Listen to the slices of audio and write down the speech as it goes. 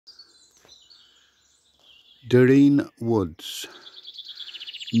Derreen Woods,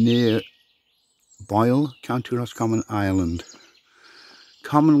 near Boyle, County Roscommon, Ireland.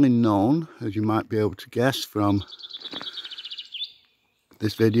 Commonly known, as you might be able to guess from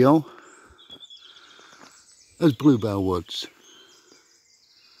this video, as Bluebell Woods.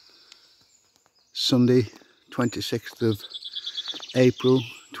 Sunday, 26th of April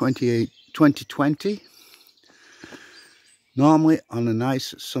 2020. Normally on a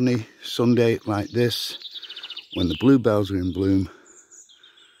nice sunny Sunday like this, when the bluebells are in bloom,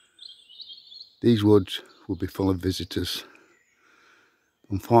 these woods will be full of visitors.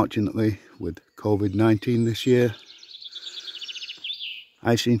 Unfortunately, with COVID-19 this year,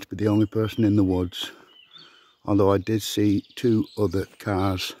 I seem to be the only person in the woods, although I did see two other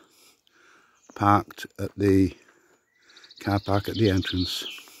cars parked at the car park at the entrance.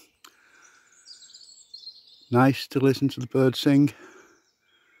 Nice to listen to the birds sing.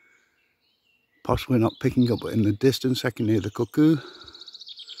 Possibly not picking up, but in the distance I can hear the cuckoo.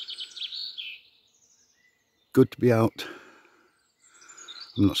 Good to be out.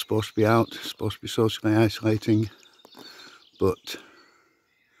 I'm not supposed to be out, supposed to be socially isolating, but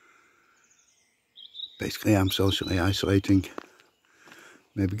basically I'm socially isolating.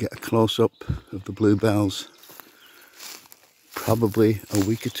 Maybe get a close-up of the bluebells. Probably a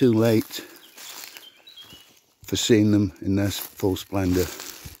week or two late for seeing them in their full splendour.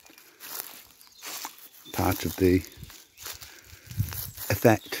 Part of the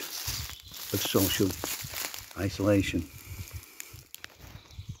effect of social isolation.